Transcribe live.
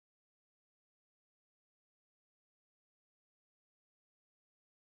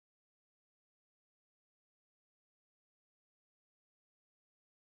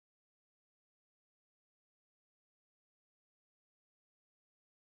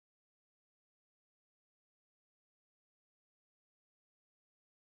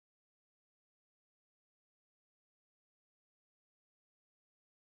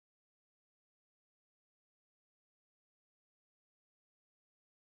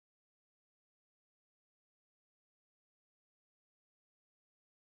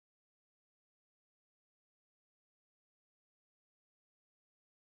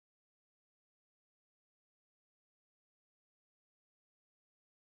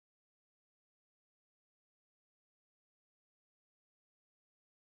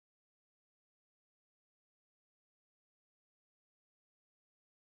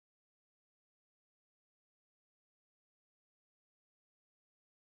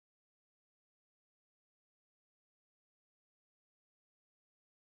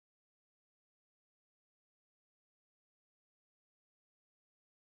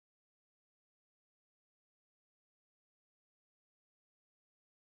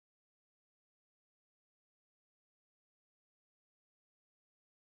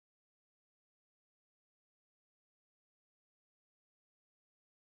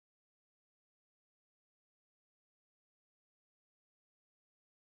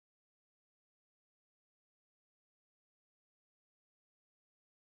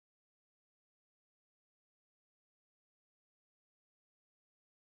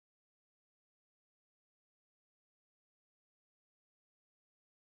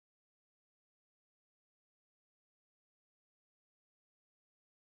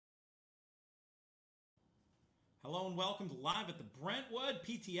Hello and welcome to Live at the Brentwood.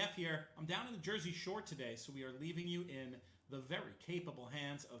 PTF here. I'm down in the Jersey Shore today, so we are leaving you in the very capable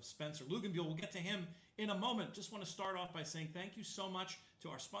hands of Spencer Luganbuehl. We'll get to him in a moment. Just want to start off by saying thank you so much to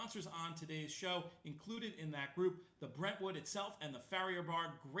our sponsors on today's show. Included in that group, the Brentwood itself and the Farrier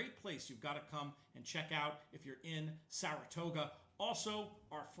Bar. Great place you've got to come and check out if you're in Saratoga. Also,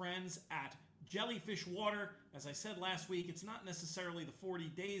 our friends at Jellyfish Water. As I said last week, it's not necessarily the 40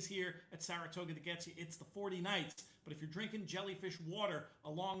 days here at Saratoga that gets you, it's the 40 nights. But if you're drinking Jellyfish Water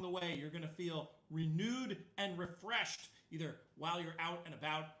along the way, you're going to feel renewed and refreshed, either while you're out and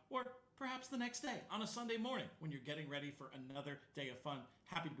about or perhaps the next day on a Sunday morning when you're getting ready for another day of fun.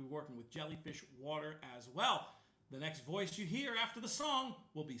 Happy to be working with Jellyfish Water as well. The next voice you hear after the song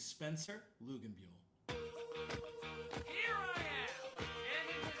will be Spencer Luganbuehl. Here I am, in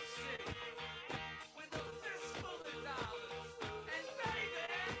the city, with a fistful of dollars, and baby,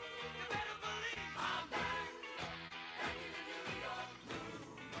 you better believe I'm back in New York.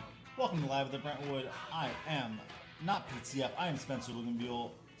 Welcome to Live at the Brentwood. I am not PTF. I am Spencer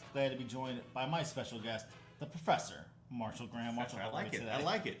Luganbuehl. Glad to be joined by my special guest, the Professor Marshall Graham. Marshall, I how are like you it. today? I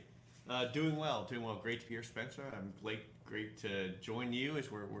like it. Doing well. Great to be here, Spencer. I'm great to join you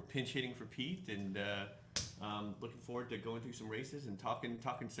as we're pinch hitting for Pete, and looking forward to going through some races and talking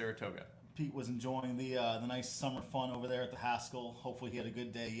Saratoga. Pete was enjoying the nice summer fun over there at the Haskell. Hopefully he had a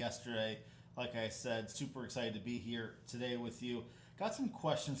good day yesterday. Like I said, super excited to be here today with you. Got some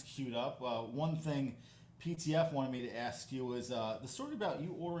questions queued up. One thing PTF wanted me to ask you is the story about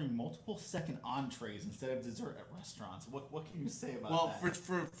you ordering multiple second entrees instead of dessert at restaurants. What can you say about Well, that?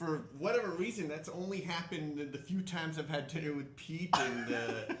 for whatever reason, that's only happened the few times I've had dinner with Pete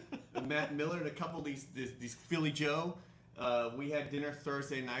and Matt Miller and a couple of these Philly Joe. We had dinner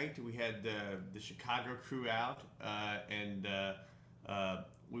Thursday night. We had the Chicago crew out, and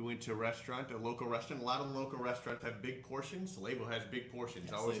we went to a local restaurant. A lot of the local restaurants have big portions. Label has big portions,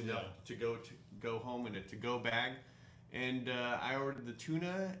 Yes, always they do. enough to go home in a to-go bag. And I ordered the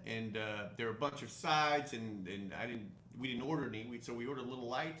tuna, and there were a bunch of sides, and we didn't order any, so we ordered a little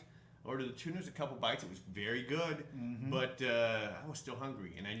light. Ordered the tuna, it was a couple bites. It was very good, but I was still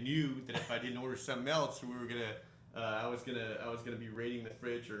hungry, and I knew that if I didn't order something else, I was gonna be raiding the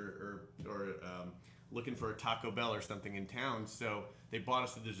fridge or looking for a Taco Bell or something in town. So they bought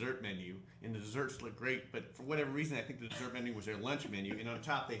us the dessert menu, and the desserts looked great. But for whatever reason, I think the dessert menu was their lunch menu, and on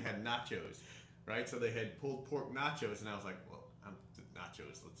top they had nachos, right? So they had pulled pork nachos, and I was like, well,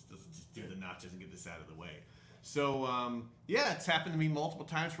 nachos. Let's just do the nachos and get this out of the way. So yeah, it's happened to me multiple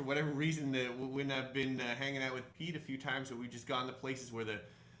times for whatever reason. That when I've been hanging out with Pete a few times, that we've just gone to places where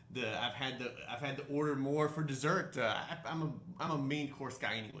I've had to order more for dessert. I'm a main course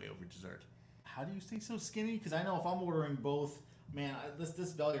guy anyway over dessert. How do you stay so skinny? Because I know if I'm ordering both, man, this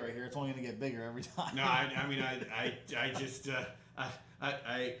belly right here, it's only going to get bigger every time. No, I just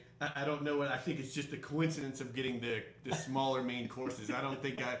I don't know what I think. It's just a coincidence of getting the smaller main courses. I don't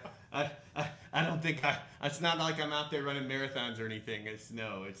think it's not like I'm out there running marathons or anything. It's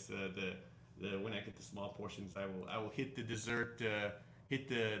the when I get the small portions, I will hit the dessert, hit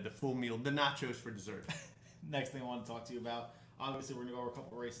the full meal, the nachos for dessert. Next thing I want to talk to you about, obviously we're going to go over a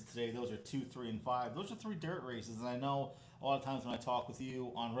couple of races today. Those are 2, 3, and 5. Those are 3 dirt races, and I know a lot of times when I talk with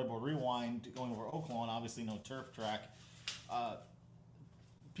you on Redboard Rewind, going over Oaklawn, obviously no turf track,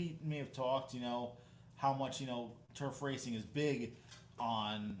 Pete may have talked, how much, turf racing is big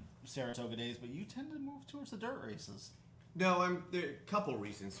on Saratoga days, but you tend to move towards the dirt races. No, there are a couple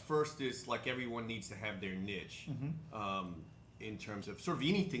reasons. First is like everyone needs to have their niche in terms of sort of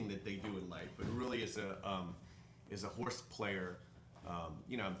anything that they do in life, but really as a horse player,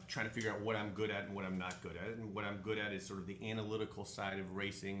 I'm trying to figure out what I'm good at and what I'm not good at. And what I'm good at is sort of the analytical side of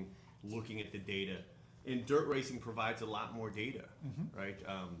racing, looking at the data. And dirt racing provides a lot more data, right?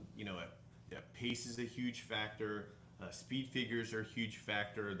 Pace is a huge factor. Speed figures are a huge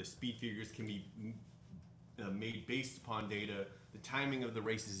factor. The speed figures can be made based upon data. The timing of the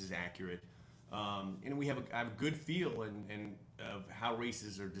races is accurate. And I have a good feel and of how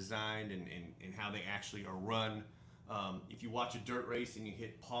races are designed and how they actually are run. If you watch a dirt race and you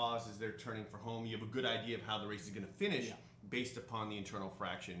hit pause as they're turning for home, you have a good idea of how the race is going to finish based upon the internal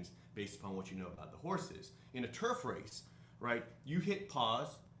fractions, based upon what you know about the horses. In a turf race, right, you hit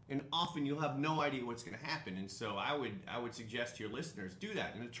pause, and often you'll have no idea what's going to happen. And so I would suggest to your listeners, do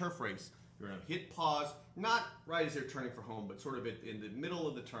that. In a turf race, you're going to hit pause, not right as they're turning for home, but sort of in the middle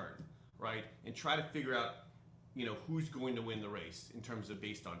of the turn, right, and try to figure out who's going to win the race in terms of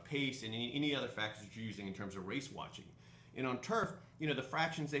based on pace and any other factors that you're using in terms of race watching. And on turf, the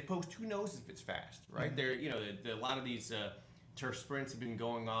fractions they post, who knows if it's fast, right? There, a lot of these turf sprints have been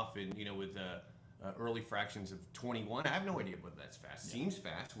going off, and with early fractions of 21. I have no idea whether that's fast. Seems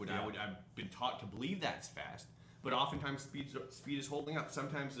fast. I've been taught to believe that's fast, but oftentimes speed is holding up.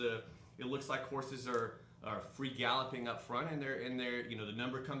 Sometimes it looks like horses are free galloping up front, and they're the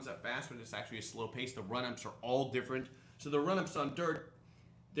number comes up fast, but it's actually a slow pace. The run-ups are all different. So the run-ups on dirt,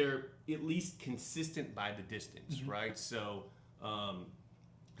 they're at least consistent by the distance, right? So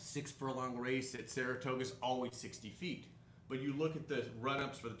 6 furlong race at Saratoga is always 60 feet. But you look at the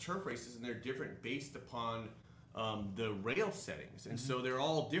run-ups for the turf races, and they're different based upon the rail settings. And so they're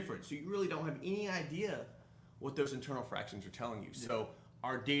all different. So you really don't have any idea what those internal fractions are telling you. So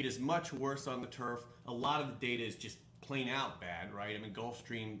our data is much worse on the turf. A lot of the data is just plain out bad, right? I mean,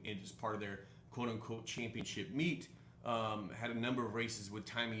 Gulfstream, as part of their quote-unquote championship meet, had a number of races with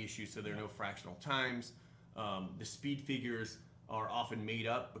timing issues, so there are no fractional times. The speed figures are often made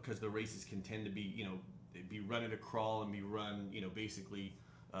up because the races can tend to be, be run at a crawl and be run, basically,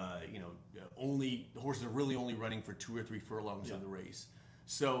 only the horses are really only running for 2 or 3 furlongs of the race.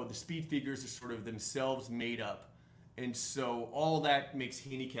 So the speed figures are sort of themselves made up. And so all that makes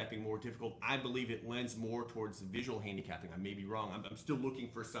handicapping more difficult. I believe it lends more towards the visual handicapping. I may be wrong. I'm still looking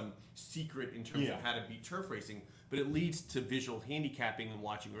for some secret in terms of how to beat turf racing, but it leads to visual handicapping and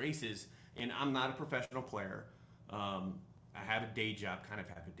watching races. And I'm not a professional player. I have a day job,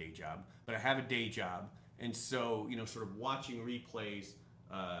 but I have a day job. And so, sort of watching replays,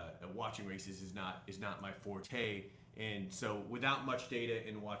 watching races is not my forte. And so, without much data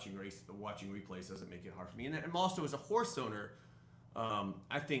and watching replays doesn't make it hard for me. And also, as a horse owner,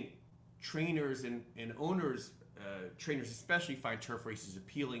 I think trainers and owners, trainers especially, find turf races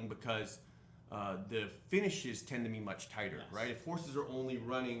appealing because the finishes tend to be much tighter, right? If horses are only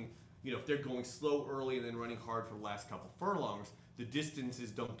running, if they're going slow early and then running hard for the last couple furlongs, the distances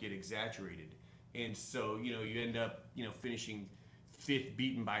don't get exaggerated. And so, you end up, finishing 5th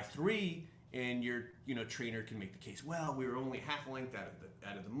beaten by 3, and your, trainer can make the case, well, we were only half a length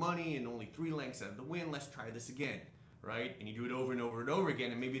out of the money and only 3 lengths out of the win. Let's try this again, right? And you do it over and over and over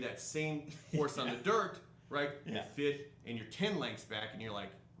again, and maybe that same horse on the dirt, right? You're 5th and you're 10 lengths back, and you're like,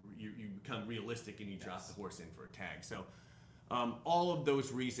 you become realistic and you drop the horse in for a tag. So all of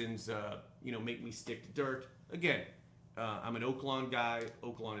those reasons, make me stick to dirt. Again, I'm an Oaklawn guy.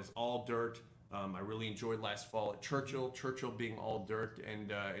 Oaklawn is all dirt. I really enjoyed last fall at Churchill being all dirt,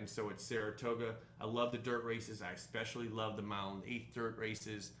 and so at Saratoga. I love the dirt races. I especially love the mile and eighth dirt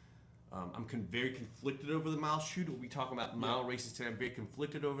races. I'm very conflicted over the mile shoot. We'll be talking about mile races today. I'm very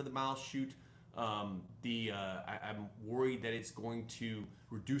conflicted over the mile shoot. I'm worried that it's going to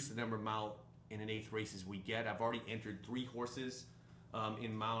reduce the number of mile and an eighth races we get. I've already entered 3 horses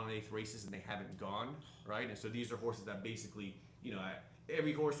in mile and eighth races, and they haven't gone, right? And so these are horses that basically,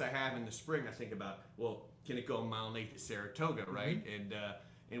 every horse I have in the spring, I think about, well, can it go a mile and eighth at Saratoga, right?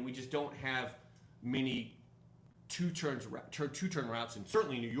 And we just don't have many two-turn routes, and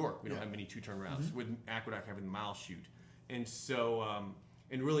certainly in New York, we don't have many two-turn routes, with Aqueduct having the mile shoot. And so,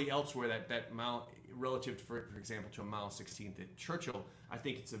 and really elsewhere, that mile, relative to, for example, to a mile 16th at Churchill, I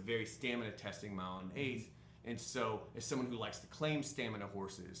think it's a very stamina-testing mile and eighth. And so, as someone who likes to claim stamina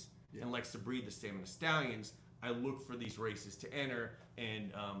horses and likes to breed the stamina stallions, I look for these races to enter,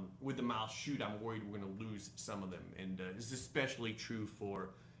 and with the mile shoot, I'm worried we're going to lose some of them. And this is especially true for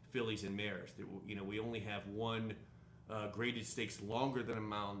fillies and mares. That, we only have one graded stakes longer than a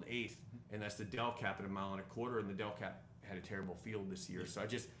mile and eighth, and that's the Del Cap at a mile and a quarter. And the Del Cap had a terrible field this year, so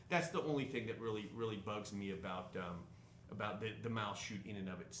that's the only thing that really bugs me about the mile shoot in and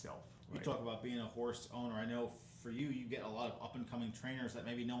of itself. You talk about being a horse owner. I know for you, you get a lot of up-and-coming trainers that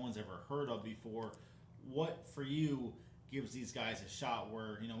maybe no one's ever heard of before. What, for you, gives these guys a shot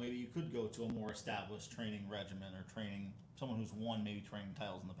where, maybe you could go to a more established training regimen or training someone who's won maybe training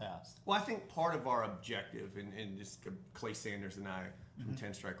titles in the past? Well, I think part of our objective, and just Clay Sanders and I from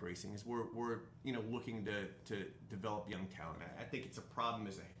 10 Strike Racing, is we're looking to develop young talent. I think it's a problem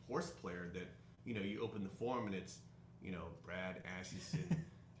as a horse player that, you open the forum and it's, Brad, Assison,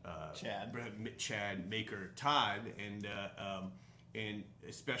 Chad, Maker, Todd, and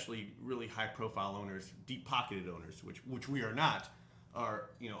especially really high-profile owners, deep-pocketed owners, which we are not, are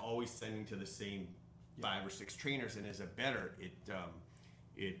always sending to the same 5 or 6 trainers. And as a bettor,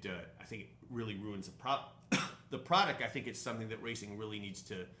 I think it really ruins the product. I think it's something that racing really needs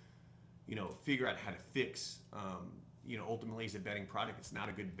to figure out how to fix. Ultimately, as a betting product, it's not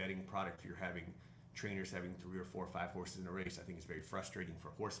a good betting product if you're having trainers having 3 or 4 or 5 horses in a race. I think it's very frustrating for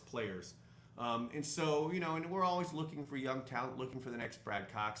horse players. And so, and we're always looking for young talent, looking for the next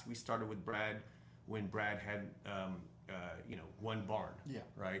Brad Cox. We started with Brad when Brad had, one barn,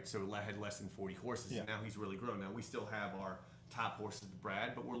 right? So had less than 40 horses, and now he's really grown. Now we still have our top horses with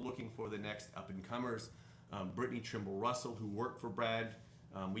Brad, but we're looking for the next up-and-comers. Brittany Trimble Russell, who worked for Brad.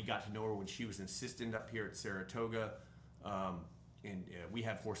 We got to know her when she was an assistant up here at Saratoga. And we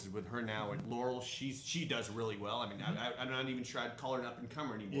have horses with her now. And Laurel, she does really well. I mean, I'm not even sure I'd call her an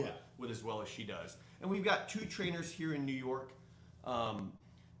up-and-comer anymore with as well as she does. And we've got 2 trainers here in New York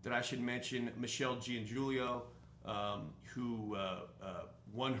that I should mention. Michelle Giangiulio, who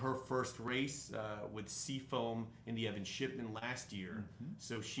won her first race with Seafoam in the Evan Shipman last year.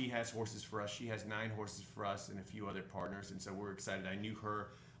 So she has horses for us. She has 9 horses for us and a few other partners. And so we're excited. I knew her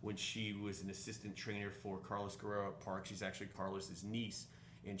when she was an assistant trainer for Carlos Guerrero at Park. She's actually Carlos's niece.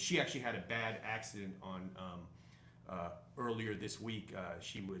 And she actually had a bad accident on earlier this week.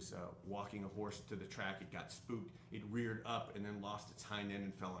 She was walking a horse to the track. It got spooked. It reared up and then lost its hind end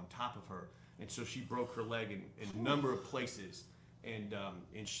and fell on top of her. And so she broke her leg in a number of places.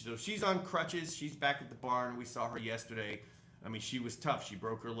 So she's on crutches. She's back at the barn. We saw her yesterday. I mean, she was tough. She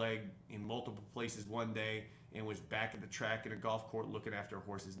broke her leg in multiple places one day and was back at the track in a golf court looking after her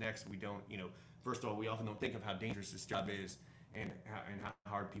horses next. We don't, first of all, we often don't think of how dangerous this job is and how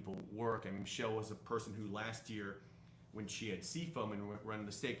hard people work. I mean, Michelle was a person who last year, when she had Seafoam and running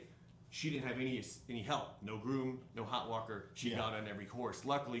the stake, she didn't have any help. No groom, no hot walker. She got on every horse.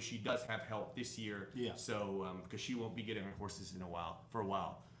 Luckily, she does have help this year. So, because she won't be getting on horses for a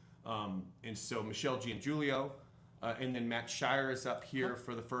while. And so Michelle Giangiulio, and then Matt Shire is up here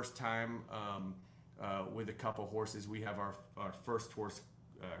for the first time with a couple horses. We have our first horse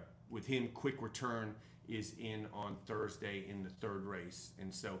with him. Quick Return is in on Thursday in the 3rd race.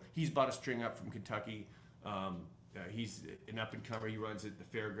 And so he's bought a string up from Kentucky. He's an up-and-comer. He runs at the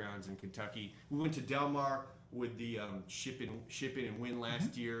fairgrounds in Kentucky. We went to Del Mar with the ship in and win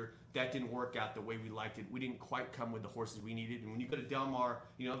last year. That didn't work out the way we liked it. We didn't quite come with the horses we needed. And when you go to Del Mar,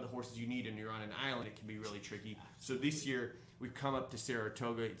 you don't have the horses you need, and you're on an island, it can be really tricky. So this year, we've come up to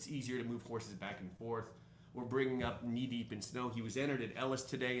Saratoga. It's easier to move horses back and forth. We're bringing up Knee Deep in Snow. He was entered at Ellis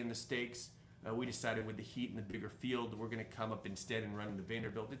today in the stakes. We decided with the heat and the bigger field, we're going to come up instead and run the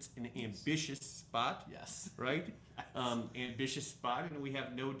Vanderbilt. It's an ambitious spot, right? Ambitious spot, and we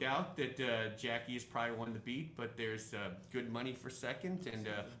have no doubt that Jackie is probably one to beat, but there's good money for second, and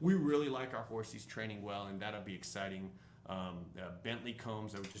we really like our horse. He's training well, and that'll be exciting. Bentley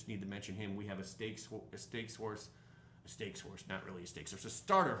Combs, I would just need to mention him. We have a stakes horse, not really a stakes horse, a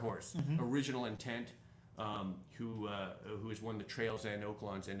starter horse, Original Intent. Who has won the Trails and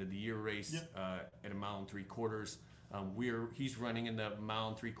Oaklawn's end of the year race at a 1 3/4 miles. He's running in the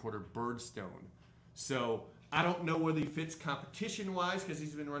 1 3/4 Birdstone. So I don't know whether he fits competition-wise because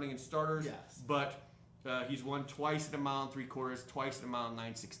he's been running in starters, but he's won twice at a 1 3/4, twice at a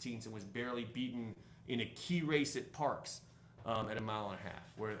 9/16, and was barely beaten in a key race at Parks at a 1.5 miles,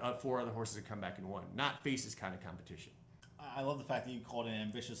 where 4 other horses have come back and won. Not Face's kind of competition. I love the fact that you called it an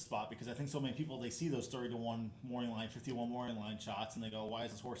ambitious spot, because I think so many people, they see those 30-1 morning line, 51 morning line shots, and they go, why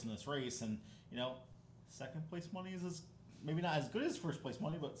is this horse in this race? And, second place money is maybe not as good as first place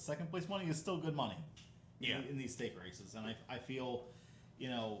money, but second place money is still good money in these stake races. And I feel,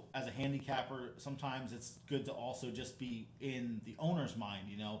 as a handicapper, sometimes it's good to also just be in the owner's mind.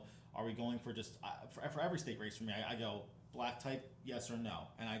 Are we going for just, for every stake race for me, I go, black type, yes or no,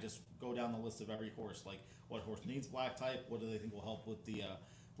 and I just go down the list of every horse, like what horse needs black type, what do they think will help with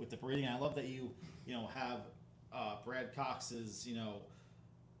the breeding. And I love that you have Brad Cox's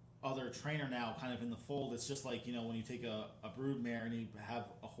other trainer now kind of in the fold. It's just like when you take a brood mare and you have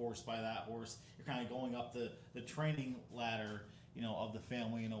a horse by that horse, you're kind of going up the training ladder of the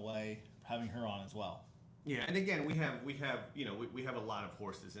family in a way, having her on as well. Yeah, and again, we have a lot of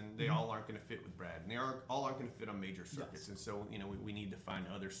horses, and they all aren't going to fit with Brad, and they all aren't going to fit on major circuits, and so we need to find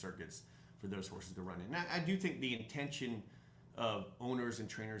other circuits for those horses to run in. And I do think the intention of owners and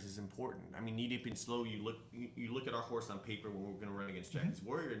trainers is important. I mean, Knee Deep and Slow, you look at our horse on paper when we're going to run against Jackie's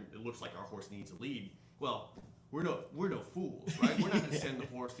Warrior, and it looks like our horse needs a lead. Well, we're no fools, right? We're not going to send the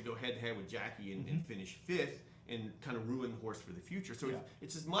horse to go head to head with Jackie and finish 5th and kind of ruin the horse for the future. So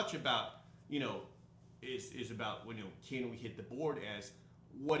it's as much about is about can we hit the board as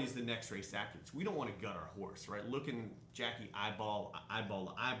what is the next race after this. We don't want to gut our horse, right? Looking Jackie eyeball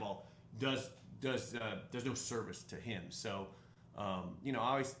to eyeball does no service to him. So I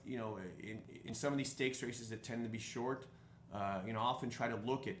always in some of these stakes races that tend to be short, I often try to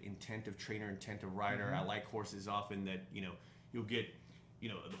look at intent of trainer, intent of rider. I like horses often that you'll get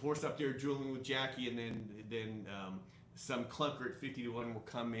the horse up there dueling with Jackie, and then some clunker at 50-1 will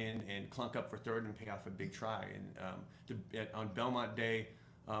come in and clunk up for 3rd and pay off a big try. And on Belmont Day,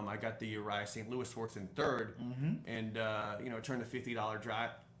 I got the Uriah St. Louis horse in 3rd, and turned the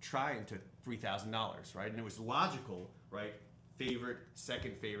 $50 try into $3,000, right? And it was logical, right? favorite,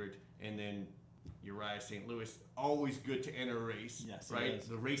 second favorite, and then Uriah St. Louis. Always good to enter a race, Yes, it right? is.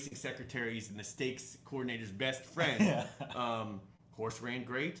 The racing secretaries and the stakes coordinator's best friend. Horse ran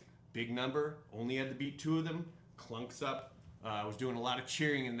great, big number, only had to beat 2 of them. Clunks up. I was doing a lot of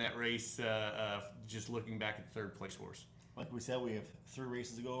cheering in that race, just looking back at the third place horse. Like we said, we have 3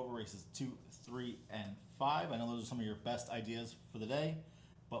 races to go over, races 2, 3, and 5. I know those are some of your best ideas for the day.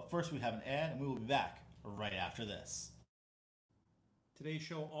 But first we have an ad, and we will be back right after this. Today's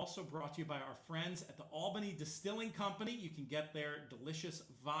show also brought to you by our friends at the Albany Distilling Company. You can get their delicious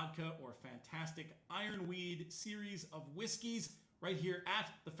vodka or fantastic Ironweed series of whiskeys right here at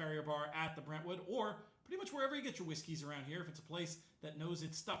the Farrier Bar at the Brentwood, or pretty much wherever you get your whiskeys around here if it's a place that knows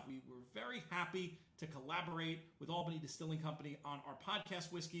its stuff. We were very happy to collaborate with Albany Distilling Company on our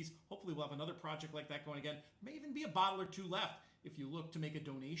podcast whiskeys. Hopefully we'll have another project like that going again. May even be a bottle or 2 left if you look to make a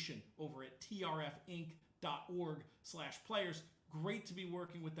donation over at trfinc.org/players. Great to be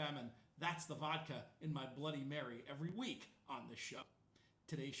working with them, and that's the vodka in my Bloody Mary every week on this show.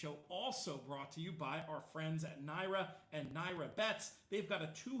 Today's show also brought to you by our friends at Naira and Naira Bets. They've got a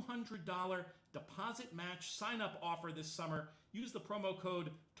 $200 deposit match sign-up offer this summer. Use the promo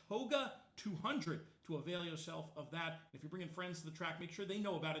code TOGA200 to avail yourself of that. If you're bringing friends to the track, make sure they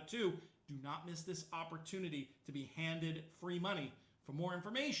know about it too. Do not miss this opportunity to be handed free money. For more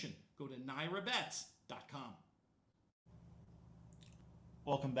information, go to nairabets.com.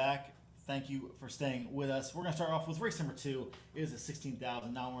 Welcome back. Thank you for staying with us. We're going to start off with race number 2. It is a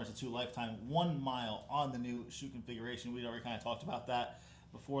 16,000 $2 lifetime 1 mile on the new shoe configuration. We'd already kind of talked about that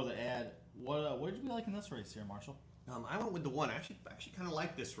before the ad. What did you like in this race here, Marshall? I went with the 1. I actually kind of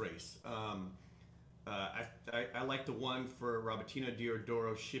like this race. I like the 1 for Robertino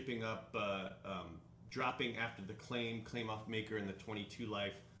Diodoro shipping up, dropping after the claim off maker in the 22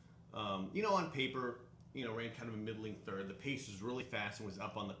 life. On paper, ran kind of a middling third. The pace was really fast and was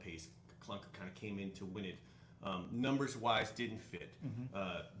up on the pace. Clunker kind of came in to win it. Numbers wise, didn't fit.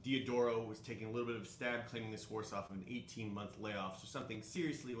 Diodoro was taking a little bit of a stab, claiming this horse off of an 18-month layoff, so something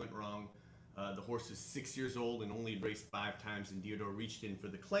seriously went wrong. The horse is 6 years old and only raced 5 times, and Diodoro reached in for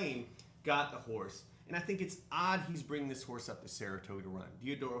the claim, got the horse. And I think it's odd he's bringing this horse up to Saratoga to run.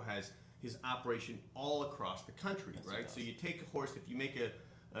 Diodoro has his operation all across the country, Yes, right? So you take a horse, if you make a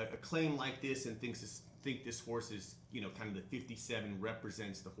claim like this and think this horse is, kind of the 57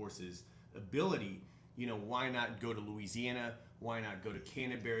 represents the horse's ability, why not go to Louisiana? Why not go to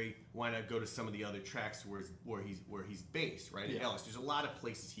Canterbury? Why not go to some of the other tracks where he's based, right? Yeah. At Ellis, there's a lot of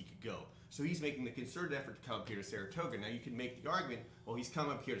places he could go. So he's making the concerted effort to come up here to Saratoga. Now you can make the argument, well, he's come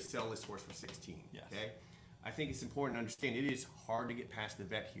up here to sell this horse for 16. Yes. Okay. I think it's important to understand it is hard to get past the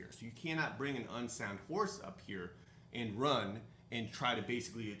vet here. So you cannot bring an unsound horse up here and run and try to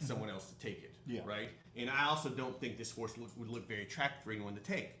basically get someone else to take it, Yeah. right? And I also don't think this horse would look very attractive for anyone to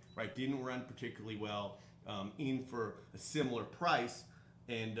take, right? Didn't run particularly well, in for a similar price,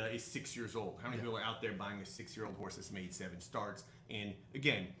 and is 6 years old. How many people are out there buying a 6-year-old horse that's made 7 starts? And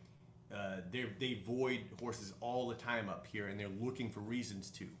again, they void horses all the time up here, and they're looking for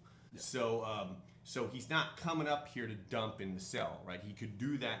reasons to. Yeah. So he's not coming up here to dump and to sell, right? He could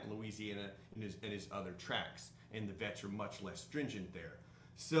do that in Louisiana and his other tracks, and the vets are much less stringent there.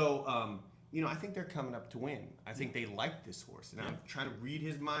 So, I think they're coming up to win. I think they like this horse, and I'm trying to read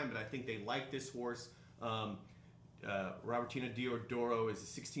his mind, but I think they like this horse. Robertino Diodoro is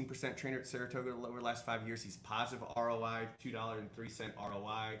a 16% trainer at Saratoga over the last 5 years. He's positive ROI, $2.03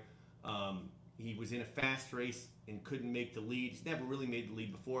 ROI. He was in a fast race and couldn't make the lead. He's never really made the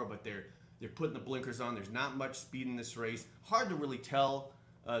lead before, but they're putting the blinkers on. There's not much speed in this race. Hard to really tell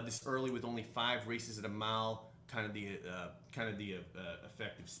this early with only 5 races at a mile. Kind of the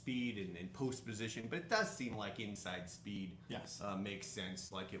effective speed and post position, but it does seem like inside speed makes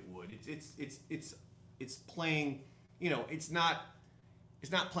sense, like it would. It's playing, it's not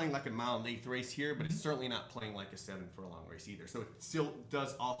playing like a mile and eighth race here, but it's certainly not playing like a 7 furlong race either. So it still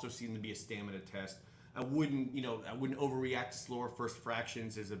does also seem to be a stamina test. I wouldn't overreact to slower first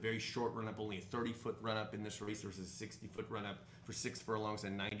fractions. There's a very short run up, only a 30-foot run up in this race versus a 60-foot run up for 6 furlongs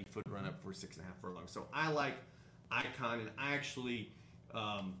and 90-foot run up for 6.5 furlongs. So I like Icon, and I actually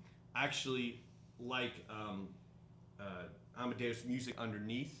like Amadeus Music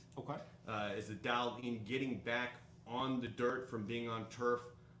underneath. Okay. As the dialed in, getting back on the dirt from being on turf.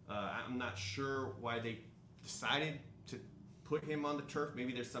 I'm not sure why they decided to put him on the turf.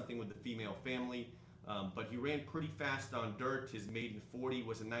 Maybe there's something with the female family. But he ran pretty fast on dirt. His maiden 40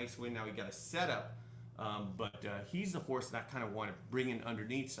 was a nice win. Now he got a setup. But he's the horse that I kind of want to bring in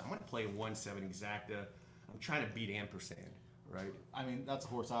underneath. So I'm going to play a 1-7 exacta. I'm trying to beat Ampersand, right? I mean, that's a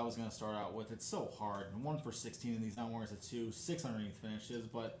horse I was going to start out with. It's so hard. 1 for 16 in these 9 winners at 2, 6 underneath finishes.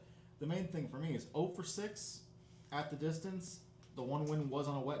 But the main thing for me is 0 for 6 at the distance. The one win was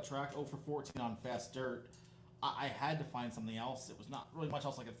on a wet track, 0 for 14 on fast dirt. I had to find something else. It was not really much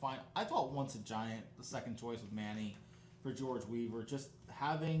else I could find. I thought Once a Giant, the second choice with Manny for George Weaver, just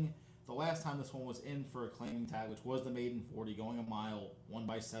having the last time this one was in for a claiming tag, which was the maiden 40, going a mile,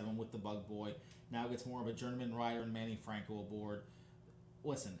 1x7 with the Bug Boy. Now gets more of a journeyman rider and Manny Franco aboard.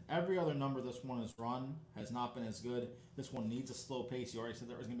 Listen, every other number this one has run has not been as good. This one needs a slow pace. You already said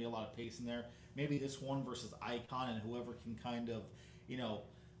there was going to be a lot of pace in there. Maybe this one versus Icon and whoever can kind of,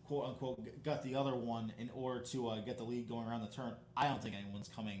 quote unquote, got the other one in order to get the lead going around the turn. I don't think anyone's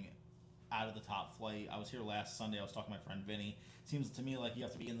coming out of the top flight. I was here last Sunday. I was talking to my friend Vinny. Seems to me like you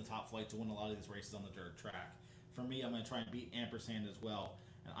have to be in the top flight to win a lot of these races on the dirt track. For me, I'm going to try and beat Ampersand as well,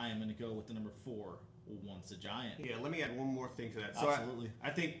 and I am going to go with the number 4, Once a Giant. Yeah, let me add one more thing to that. Absolutely. So I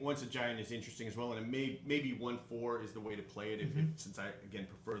think Once a Giant is interesting as well, and maybe 1-4 is the way to play it. Since I again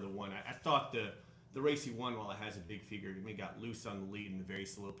prefer the one. I thought the race he won, while it has a big figure, it got loose on the lead and a very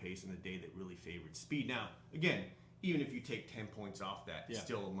slow pace in the day that really favored speed. Now, again, even if you take 10 points off that, it's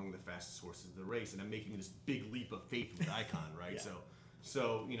still among the fastest horses of the race, and I'm making this big leap of faith with Icon, right? Yeah.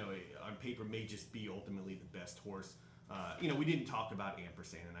 So on paper may just be ultimately the best horse. We didn't talk about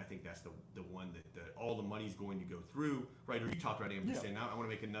Ampersand, and I think that's the one that all the money's going to go through, right? Or you talked about Ampersand. Now I want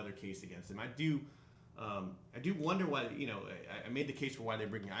to make another case against him. I do wonder why. I made the case for why they're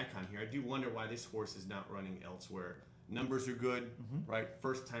bringing Icon here. I do wonder why this horse is not running elsewhere. Numbers are good, right?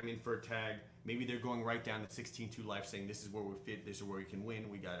 First time in for a tag. Maybe they're going right down to 16-2 life, saying this is where we're fit, this is where we can win.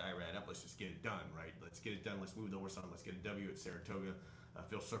 We got Irad up. Let's just get it done, right? Let's get it done. Let's move the horse on. Let's get a W at Saratoga.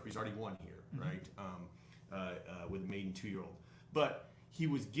 Phil Surpey's already won here, right? With a maiden 2-year-old, but he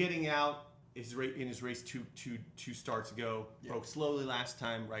was getting out in his race two starts ago. Broke slowly last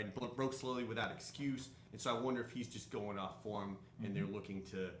time, right? And broke slowly without excuse. And so I wonder if he's just going off form, and they're looking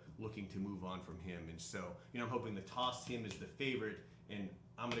to move on from him. And so I'm hoping to toss him as the favorite, and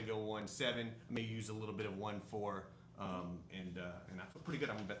I'm gonna go 1-7. I may use a little bit of 1-4, and I feel pretty good.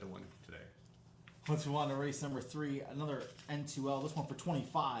 I'm gonna bet the 1 today. Let's move on to race number 3, another N2L. This one for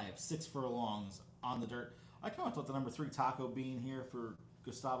 25, 6 furlongs on the dirt. I kind of thought the number 3 Taco Bean here for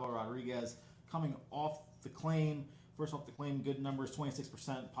Gustavo Rodriguez coming off the claim. First off the claim, good numbers,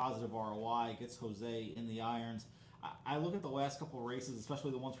 26% positive ROI, gets Jose in the irons. I look at the last couple of races,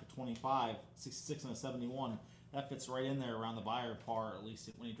 especially the ones for 25, 66 and a 71. That fits right in there around the buyer par, at least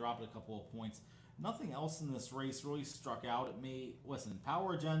when he dropped it a couple of points. Nothing else in this race really struck out at me. Listen,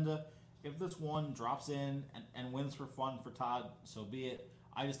 Power Agenda, if this one drops in and wins for fun for Todd, so be it.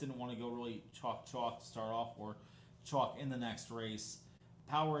 I just didn't want to go really chalk to start off, or chalk in the next race.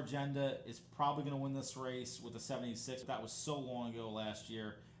 Power Agenda is probably going to win this race with a 76. That was so long ago last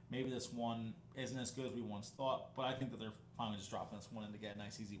year. Maybe this one isn't as good as we once thought, but I think that they're finally just dropping this one in to get a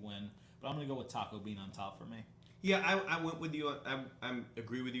nice easy win. But I'm going to go with Taco Bean on top for me. Yeah, I went with you. I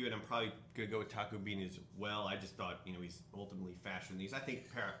agree with you, and I'm probably going to go with Taco Bean as well. I just thought, he's ultimately faster than these. I think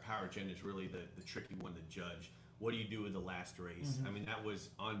Power Agenda is really the tricky one to judge. What do you do with the last race? I mean, that was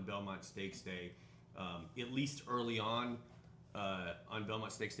on Belmont Stakes Day. At least early on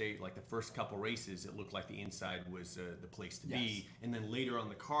Belmont Stakes Day, like the first couple races, it looked like the inside was the place to be. And then later on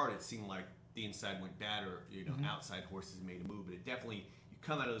the card, it seemed like the inside went bad, or outside horses made a move. But it definitely, you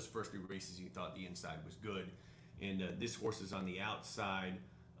come out of those first 3 races, you thought the inside was good. And this horse is on the outside,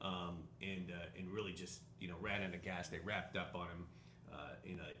 and really just ran out of gas. They wrapped up on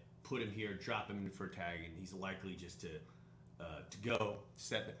him, put him here, drop him in for a tag, and he's likely just to go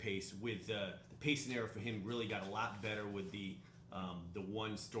set the pace. With the pace scenario for him really got a lot better with the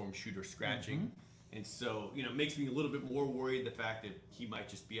one Storm Shooter scratching, and so it makes me a little bit more worried the fact that he might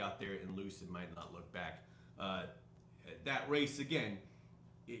just be out there and loose and might not look back. That race again,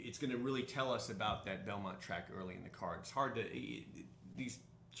 it's going to really tell us about that Belmont track early in the card. It's hard to these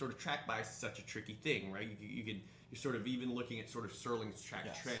sort of track bias is such a tricky thing, right? You're sort of even looking at sort of Sterling's track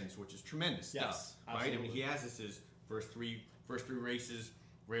trends, which is tremendous stuff, right? Absolutely. I mean, he has this as first three races.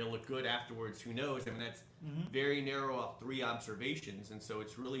 Rail look good afterwards. Who knows? I mean, that's very narrow off 3 observations, and so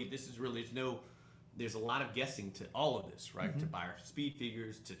there's a lot of guessing to all of this, right? To buyer speed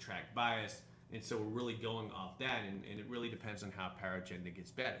figures, to track bias. And so we're really going off that, and it really depends on how Power Agenda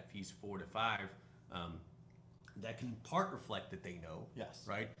gets bet. If he's 4 to 5, that can in part reflect that they know,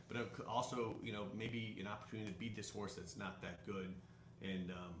 right? But it could also, maybe an opportunity to beat this horse that's not that good.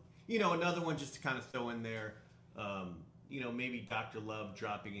 And another one just to kind of throw in there, maybe Dr. Love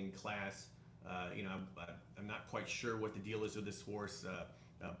dropping in class. I'm not quite sure what the deal is with this horse.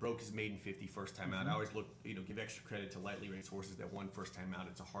 broke his maiden 50 first time out. I always look, give extra credit to lightly raced horses that won first time out.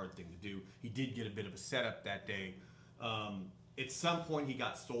 It's a hard thing to do. He did get a bit of a setup that day. At some point, he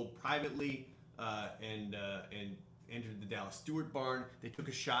got sold privately and entered the Dallas Stewart barn. They took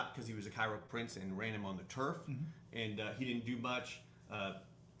a shot because he was a Cairo Prince and ran him on the turf, and he didn't do much.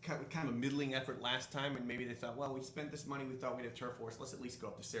 Kind of a middling effort last time, and maybe they thought, well, we spent this money, we thought we'd have turf horse. Let's at least go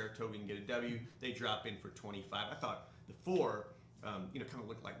up to Saratoga and get a W. They drop in for 25. I thought the 4, kind of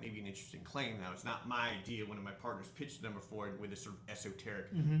looked like maybe an interesting claim. Now, it's not my idea. One of my partners pitched number 4 with a sort of esoteric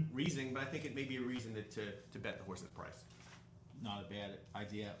reasoning, but I think it may be a reason to bet the horse's price. Not a bad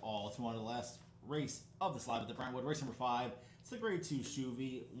idea at all. It's one of the last race of this live at the Brentwood. Race number 5. It's the Grade 2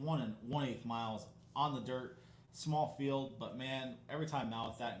 Shuvi, 1 1/8 miles on the dirt. Small field, but man, every time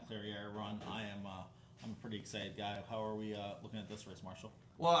Malathat and Clairiere run, I'm a pretty excited guy. How are we looking at this race, Marshall?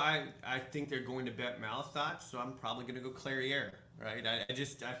 Well, I think they're going to bet Malathat, so I'm probably going to go Clairiere, right?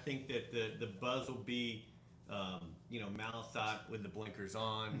 I think that the buzz will be, Malathat with the blinkers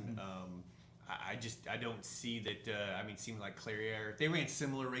on. I don't see that. It seems like Clairiere. They ran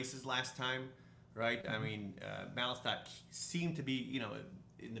similar races last time, right? Malathat seemed to be,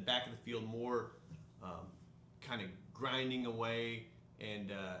 in the back of the field more. Kind of grinding away,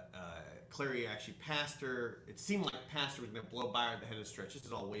 and Clairiere actually passed her. It seemed like Pastor was going to blow by her at the head of the stretch. This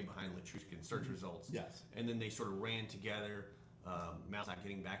is all way behind Latruscan search results. Yes. And then they sort of ran together. Malathat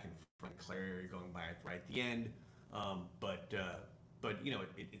getting back in front, Clairiere going by right at the end. But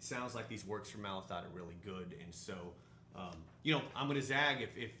it sounds like these works for Malathat are really good, and so I'm going to zag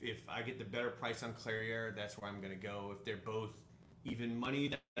if I get the better price on Clairiere. That's where I'm going to go. If they're both even money,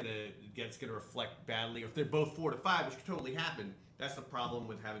 that's going to reflect badly. Or if they're both 4 to 5, which could totally happen, that's the problem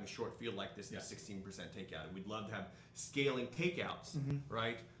with having a short field like this, and a 16% takeout. We'd love to have scaling takeouts,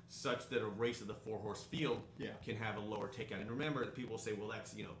 right? Such that a race of the 4-horse field can have a lower takeout. And remember that people say, well,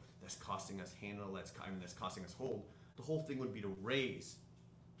 that's costing us handle, that's costing us hold. The whole thing would be to raise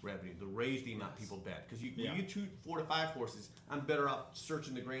revenue, to raise the amount people bet. Because you 4 to 5 horses, I'm better off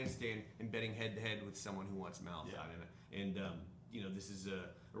searching the grandstand and betting head to head with someone who wants Malathat in it. And this is a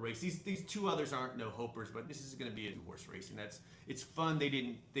race. These 2 others aren't no hopers, but this is going to be a 2-horse race, and it's fun. They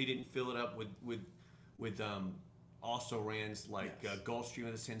didn't fill it up with also rans like Gulfstream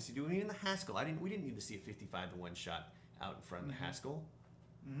of the Tennessee do, and even the Haskell. We didn't need to see a 55 to 1 shot out in front of the Haskell.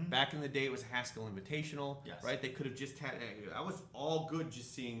 Back in the day, it was a Haskell Invitational, right? They could have just had. I was all good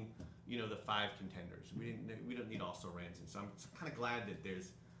just seeing the 5 contenders. We don't need also rans, and so I'm kind of glad that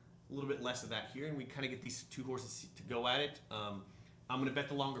there's a little bit less of that here, and we kind of get these 2 horses to go at it. I'm going to bet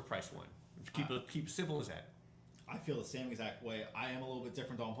the longer price one. Keep it simple as that. I feel the same exact way. I am a little bit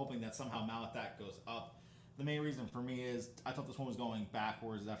different, though. I'm hoping that somehow Malathat goes up. The main reason for me is I thought this one was going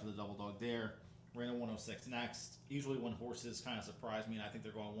backwards after the double dog there. Ran a 106 next. Usually when horses kind of surprise me and I think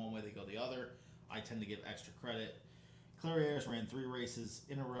they're going one way, they go the other. I tend to give extra credit. Clairiere's ran 3 races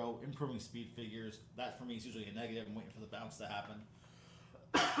in a row, improving speed figures. That for me is usually a negative. I'm waiting for the bounce to happen.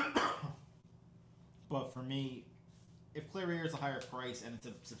 But for me, if Clairiere is a higher price and it's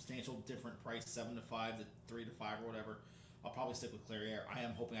a substantial different price, 7 to 5 to 3 to 5 or whatever, I'll probably stick with Clairiere. I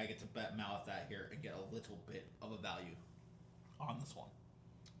am hoping I get to bet Malathat here and get a little bit of a value on this one.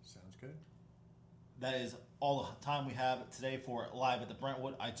 Sounds good. That is all the time we have today for Live at the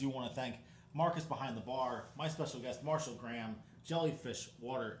Brentwood. I do want to thank Marcus behind the bar, my special guest, Marshall Graham, Jellyfish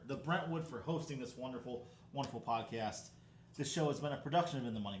Water, the Brentwood for hosting this wonderful, wonderful podcast. This show has been a production of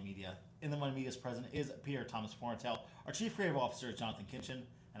In the Money Media. In the Money Media's president is Pierre Thomas Forntel. Our chief creative officer is Jonathan Kinchin,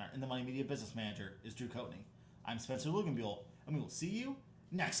 and our In the Money Media business manager is Drew Coatney. I'm Spencer Luganbuehl, and we will see you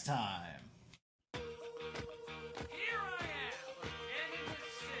next time.